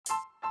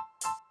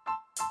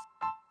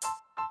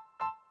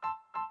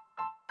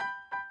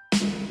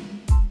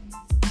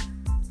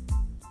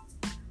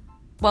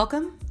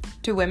Welcome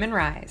to Women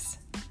Rise.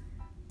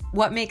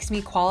 What makes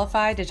me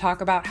qualified to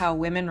talk about how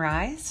women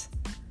rise?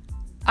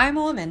 I'm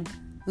a woman,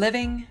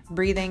 living,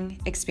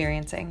 breathing,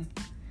 experiencing.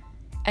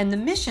 And the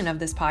mission of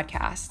this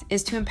podcast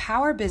is to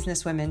empower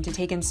businesswomen to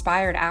take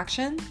inspired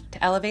action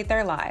to elevate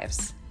their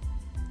lives.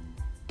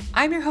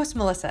 I'm your host,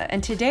 Melissa,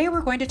 and today we're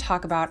going to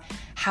talk about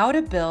how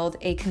to build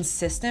a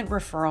consistent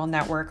referral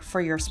network for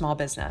your small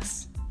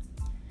business.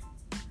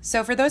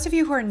 So for those of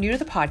you who are new to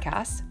the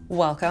podcast,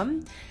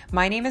 welcome.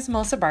 My name is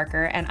Melissa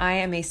Barker, and I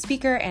am a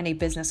speaker and a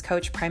business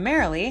coach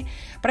primarily,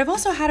 but I've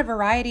also had a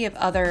variety of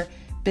other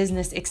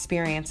business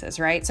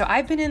experiences, right? So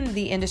I've been in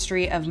the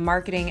industry of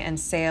marketing and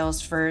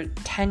sales for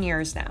 10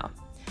 years now.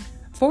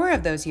 4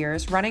 of those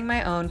years running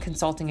my own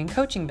consulting and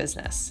coaching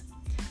business.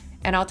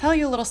 And I'll tell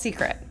you a little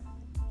secret.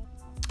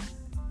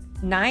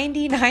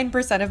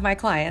 99% of my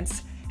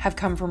clients have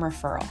come from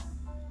referral,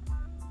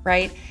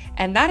 right?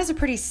 And that is a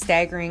pretty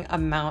staggering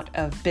amount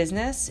of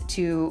business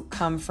to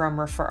come from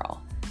referral.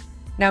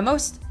 Now,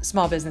 most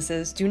small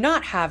businesses do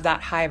not have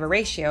that high of a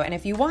ratio. And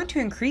if you want to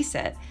increase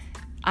it,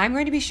 I'm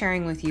going to be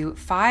sharing with you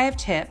 5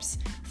 tips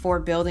for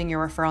building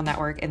your referral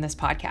network in this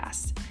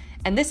podcast.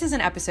 And this is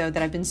an episode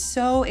that I've been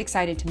so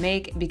excited to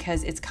make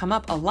because it's come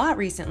up a lot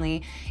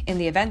recently in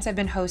the events I've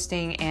been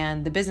hosting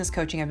and the business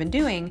coaching I've been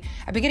doing.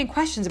 I've been getting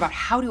questions about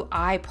how do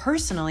I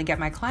personally get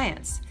my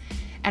clients?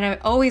 And I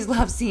always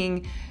love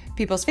seeing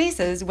people's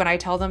faces when I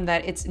tell them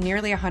that it's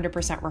nearly 100%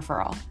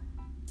 referral.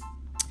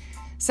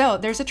 So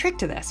there's a trick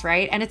to this,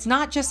 right? And it's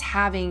not just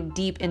having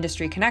deep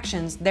industry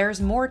connections.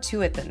 There's more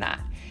to it than that.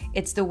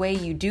 It's the way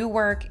you do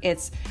work.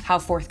 It's how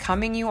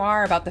forthcoming you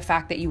are about the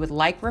fact that you would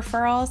like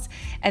referrals.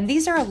 And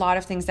these are a lot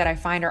of things that I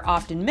find are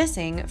often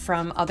missing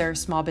from other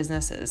small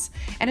businesses.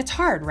 And it's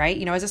hard,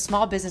 right? As a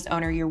small business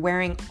owner, you're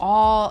wearing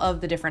all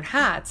of the different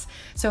hats.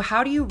 So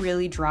how do you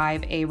really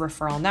drive a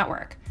referral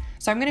network?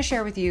 So I'm going to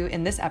share with you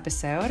in this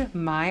episode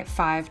my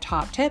 5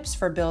 top tips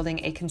for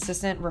building a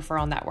consistent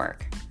referral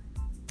network.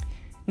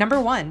 Number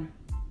 1,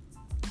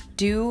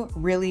 do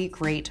really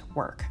great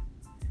work.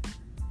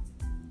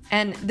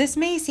 And this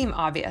may seem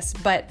obvious,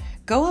 but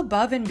go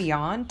above and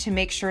beyond to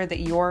make sure that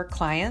your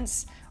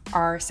clients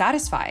are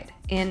satisfied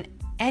in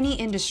any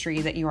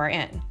industry that you are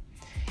in.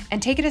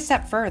 And take it a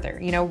step further,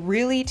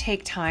 really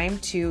take time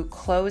to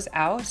close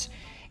out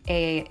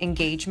a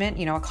engagement,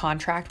 a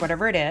contract,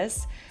 whatever it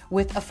is,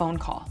 with a phone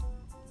call.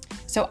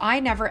 So I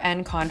never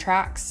end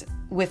contracts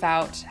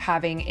without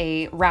having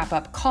a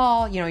wrap-up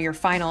call, your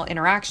final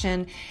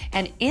interaction.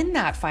 And in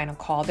that final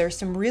call, there's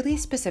some really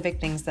specific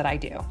things that I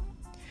do.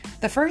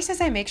 The first is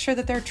I make sure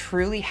that they're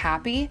truly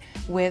happy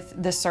with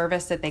the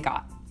service that they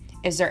got.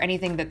 Is there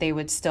anything that they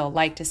would still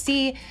like to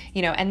see?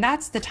 And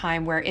that's the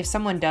time where if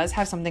someone does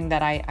have something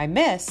that I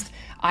missed,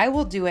 I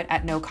will do it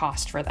at no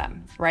cost for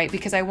them, right?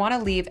 Because I want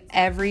to leave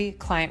every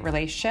client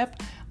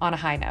relationship on a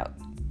high note.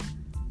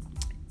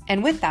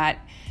 And with that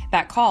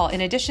call,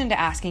 in addition to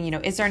asking,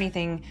 is there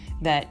anything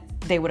that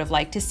they would have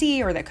liked to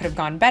see or that could have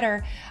gone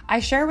better, I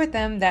share with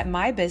them that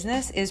my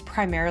business is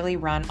primarily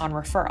run on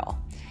referral.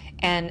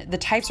 And the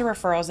types of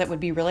referrals that would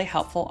be really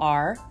helpful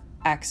are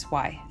X,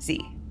 Y,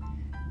 Z.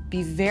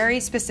 Be very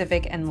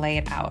specific and lay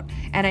it out.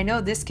 And I know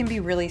this can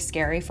be really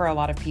scary for a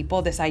lot of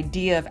people, this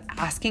idea of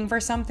asking for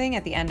something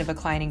at the end of a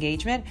client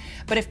engagement.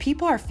 But if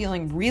people are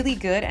feeling really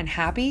good and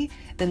happy,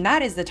 then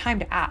that is the time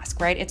to ask,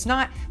 right? It's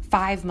not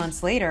 5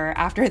 months later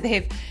after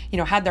they've,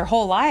 had their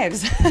whole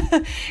lives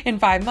in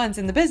 5 months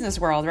in the business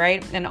world,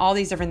 right? And all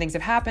these different things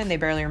have happened. They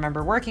barely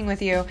remember working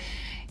with you.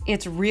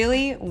 It's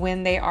really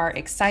when they are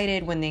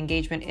excited, when the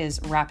engagement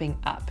is wrapping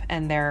up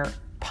and they're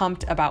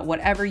pumped about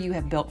whatever you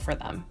have built for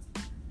them.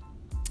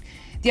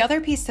 The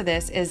other piece to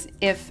this is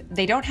if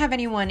they don't have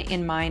anyone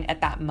in mind at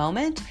that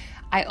moment,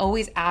 I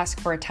always ask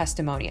for a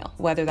testimonial,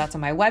 whether that's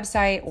on my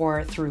website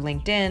or through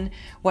LinkedIn,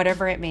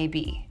 whatever it may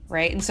be,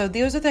 right? And so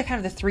those are the kind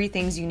of the 3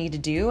 things you need to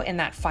do in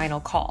that final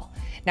call.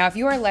 Now, if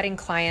you are letting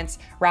clients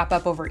wrap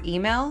up over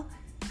email,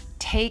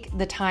 take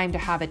the time to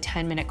have a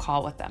 10-minute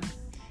call with them.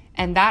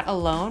 And that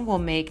alone will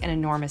make an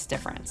enormous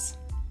difference.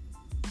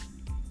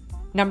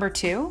 Number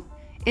 2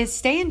 is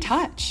stay in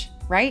touch,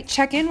 right?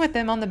 Check in with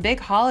them on the big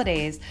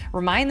holidays.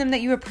 Remind them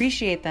that you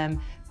appreciate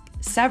them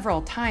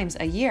several times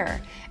a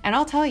year. And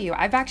I'll tell you,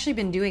 I've actually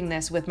been doing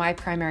this with my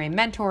primary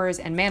mentors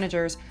and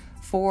managers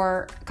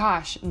for,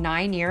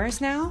 9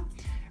 years now,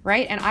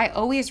 right? And I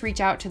always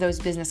reach out to those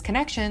business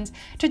connections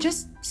to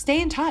just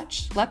stay in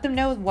touch. Let them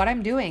know what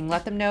I'm doing.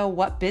 Let them know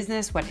what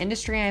business, what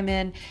industry I'm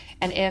in.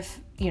 And if,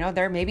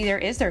 there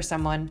is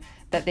someone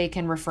that they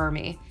can refer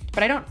me.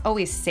 But I don't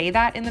always say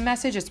that in the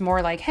message. It's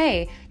more like,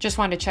 hey, just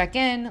wanted to check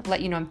in, let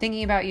you know I'm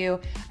thinking about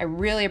you. I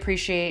really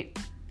appreciate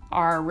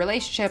our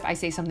relationship. I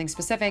say something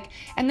specific,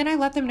 and then I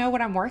let them know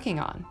what I'm working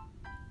on,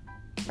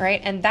 right?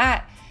 And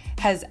that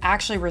has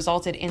actually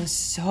resulted in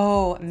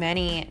so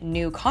many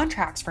new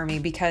contracts for me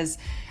because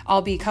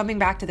I'll be coming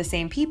back to the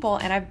same people,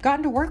 and I've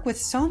gotten to work with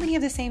so many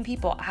of the same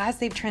people as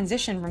they've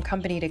transitioned from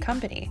company to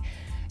company.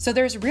 So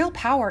there's real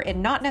power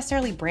in not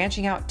necessarily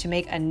branching out to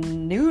make a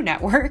new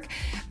network,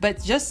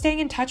 but just staying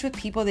in touch with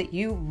people that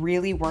you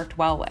really worked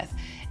well with.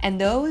 And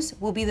those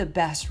will be the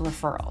best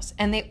referrals.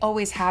 And they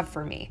always have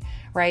for me,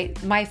 right?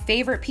 My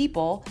favorite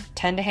people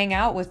tend to hang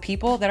out with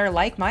people that are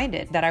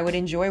like-minded, that I would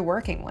enjoy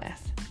working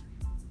with.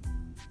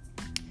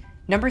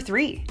 Number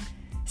 3,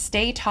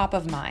 stay top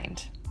of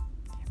mind.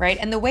 Right?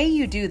 And the way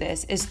you do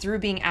this is through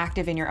being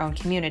active in your own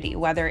community,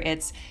 whether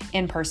it's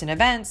in-person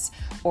events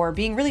or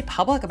being really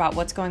public about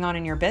what's going on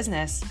in your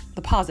business,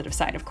 the positive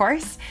side, of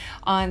course,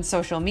 on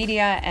social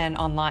media and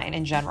online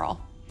in general.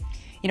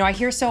 I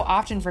hear so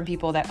often from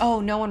people that,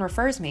 oh, no one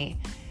refers me.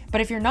 But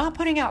if you're not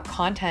putting out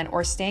content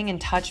or staying in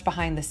touch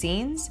behind the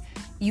scenes,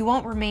 you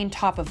won't remain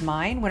top of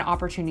mind when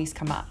opportunities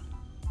come up.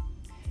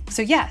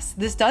 So yes,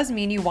 this does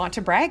mean you want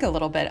to brag a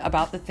little bit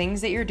about the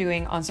things that you're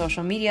doing on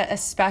social media,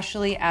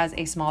 especially as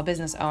a small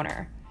business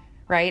owner,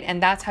 right?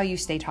 And that's how you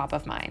stay top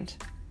of mind.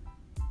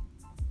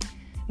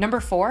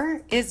 Number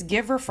 4 is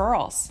give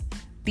referrals.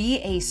 Be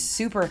a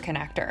super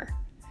connector.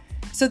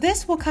 So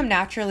this will come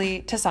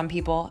naturally to some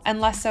people and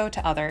less so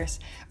to others,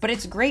 but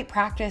it's great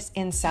practice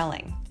in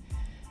selling.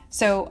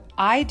 So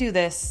I do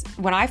this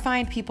when I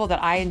find people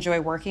that I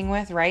enjoy working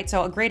with, right?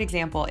 So a great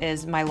example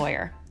is my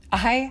lawyer.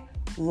 I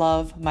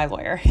love my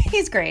lawyer.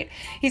 He's great.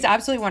 He's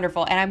absolutely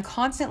wonderful. And I'm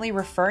constantly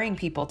referring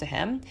people to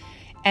him.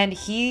 And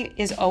he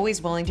is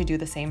always willing to do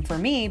the same for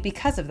me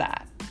because of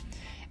that.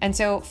 And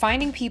so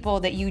finding people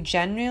that you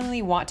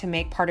genuinely want to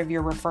make part of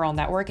your referral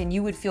network and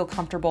you would feel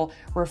comfortable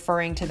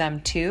referring to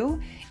them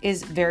to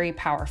is very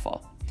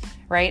powerful,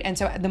 right? And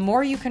so the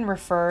more you can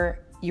refer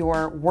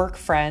your work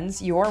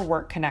friends, your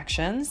work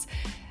connections,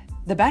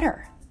 the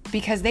better,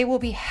 because they will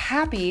be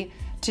happy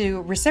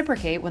to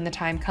reciprocate when the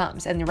time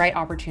comes and the right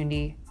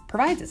opportunity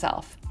provides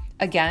itself.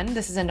 Again,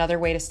 this is another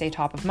way to stay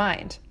top of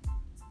mind.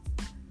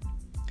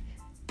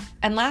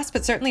 And last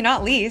but certainly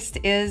not least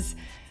is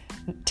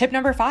tip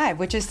number 5,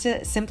 which is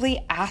to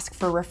simply ask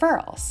for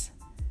referrals.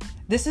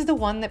 This is the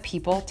one that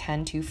people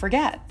tend to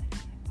forget.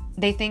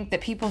 They think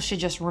that people should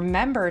just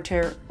remember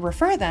to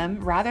refer them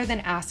rather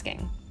than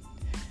asking.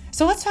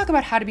 So let's talk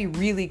about how to be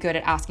really good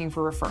at asking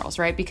for referrals,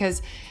 right?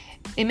 Because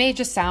it may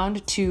just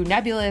sound too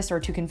nebulous or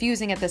too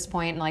confusing at this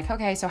point. Like,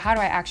 okay, so how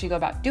do I actually go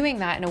about doing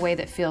that in a way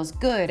that feels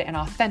good and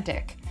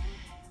authentic?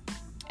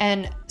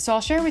 And so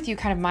I'll share with you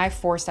kind of my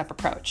 4-step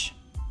approach.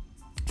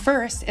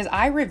 First is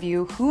I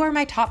review who are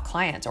my top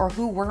clients or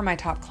who were my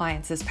top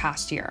clients this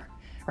past year,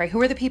 right? Who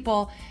are the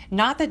people,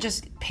 not that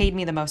just paid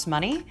me the most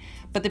money,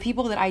 but the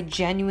people that I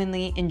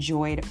genuinely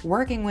enjoyed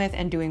working with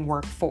and doing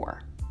work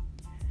for.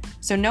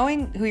 So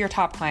knowing who your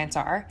top clients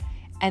are,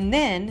 and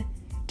then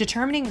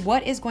determining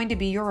what is going to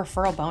be your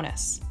referral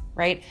bonus,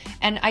 right?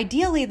 And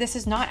ideally, this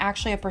is not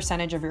actually a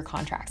percentage of your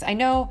contracts. I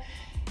know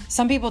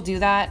some people do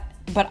that,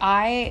 but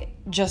I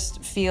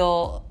just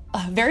feel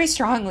very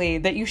strongly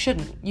that you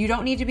shouldn't. You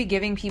don't need to be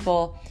giving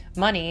people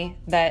money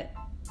that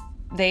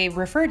they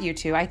referred you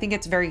to. I think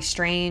it's very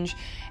strange,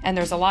 and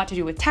there's a lot to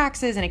do with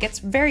taxes, and it gets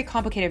very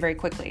complicated very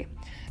quickly.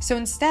 So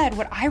instead,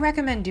 what I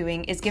recommend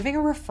doing is giving a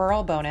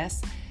referral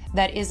bonus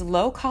that is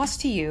low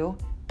cost to you,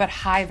 but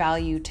high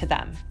value to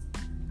them.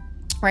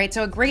 Right?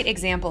 So a great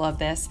example of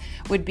this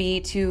would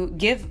be to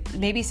give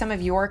maybe some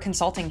of your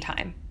consulting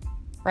time,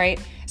 right?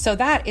 So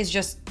that is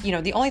just,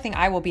 the only thing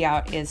I will be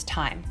out is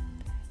time,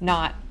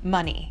 not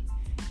money.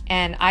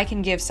 And I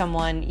can give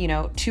someone,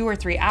 2 or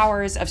 3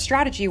 hours of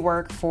strategy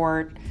work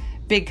for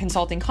big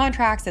consulting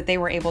contracts that they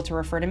were able to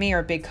refer to me,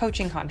 or big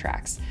coaching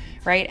contracts,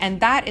 right? And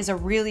that is a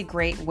really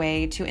great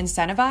way to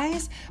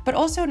incentivize, but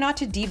also not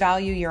to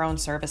devalue your own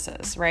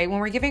services, right? When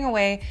we're giving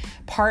away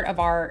part of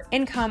our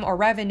income or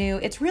revenue,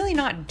 it's really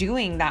not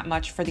doing that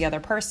much for the other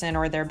person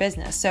or their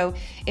business. So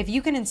if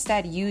you can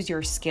instead use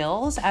your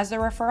skills as the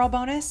referral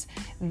bonus,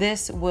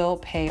 this will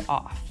pay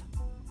off.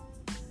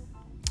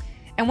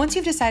 And once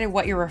you've decided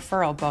what your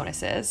referral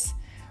bonus is,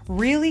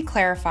 really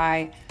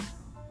clarify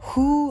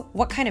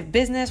what kind of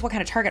business, what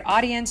kind of target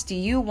audience do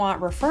you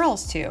want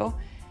referrals to,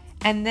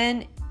 and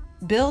then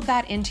build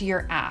that into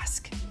your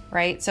ask,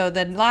 right? So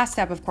the last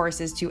step, of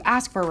course, is to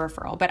ask for a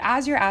referral. But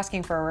as you're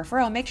asking for a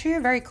referral, make sure you're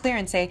very clear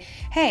and say,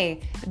 hey,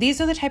 these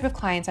are the type of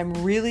clients I'm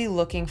really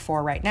looking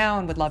for right now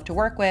and would love to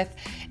work with.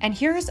 And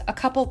here's a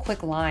couple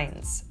quick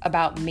lines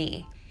about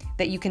me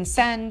that you can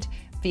send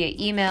via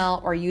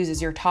email or use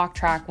as your talk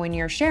track when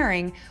you're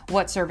sharing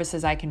what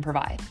services I can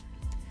provide.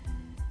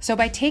 So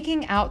by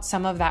taking out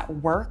some of that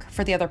work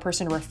for the other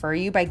person to refer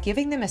you, by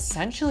giving them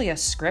essentially a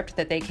script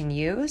that they can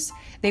use,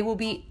 they will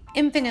be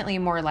infinitely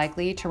more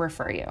likely to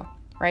refer you,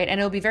 right? And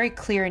it'll be very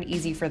clear and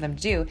easy for them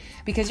to do,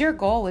 because your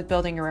goal with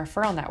building a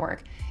referral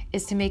network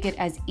is to make it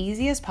as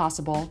easy as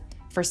possible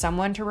for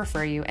someone to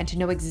refer you and to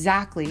know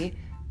exactly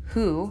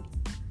who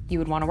you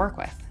would want to work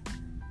with.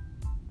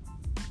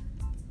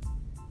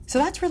 So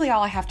that's really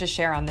all I have to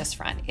share on this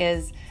front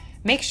is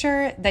make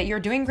sure that you're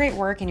doing great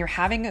work and you're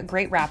having a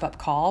great wrap-up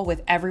call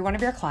with every one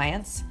of your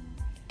clients,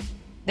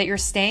 that you're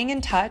staying in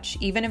touch,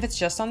 even if it's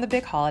just on the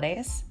big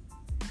holidays,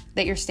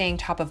 that you're staying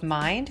top of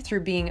mind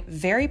through being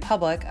very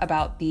public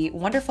about the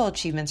wonderful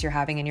achievements you're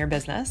having in your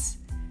business,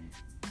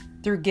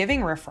 through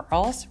giving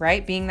referrals,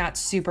 right? Being that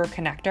super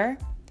connector.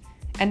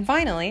 And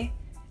finally,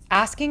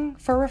 asking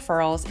for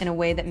referrals in a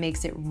way that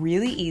makes it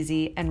really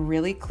easy and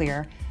really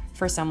clear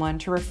for someone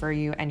to refer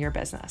you and your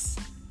business.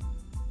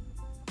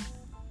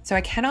 So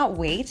I cannot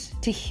wait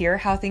to hear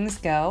how things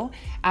go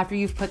after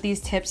you've put these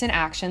tips in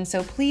action.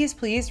 So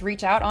please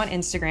reach out on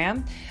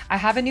Instagram. I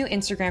have a new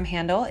Instagram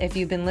handle if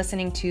you've been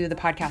listening to the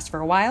podcast for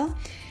a while.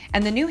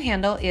 And the new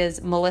handle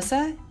is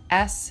Melissa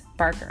S.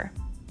 Barker.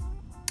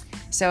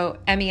 So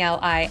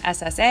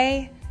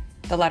Melissa,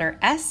 the letter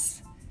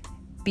S,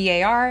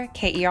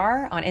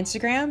 Barker on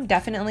Instagram.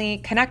 Definitely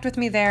connect with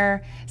me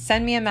there.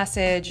 Send me a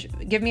message,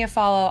 give me a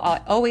follow.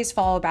 I'll always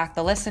follow back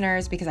the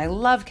listeners because I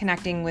love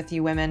connecting with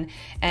you women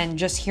and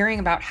just hearing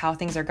about how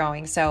things are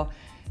going. So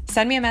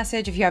send me a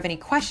message if you have any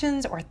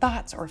questions or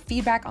thoughts or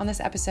feedback on this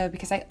episode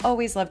because I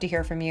always love to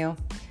hear from you.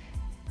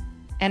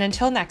 And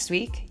until next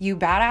week, you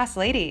badass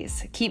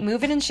ladies, keep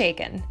moving and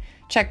shaking.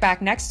 Check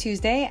back next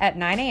Tuesday at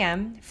 9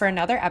 a.m. for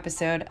another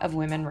episode of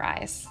Women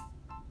Rise.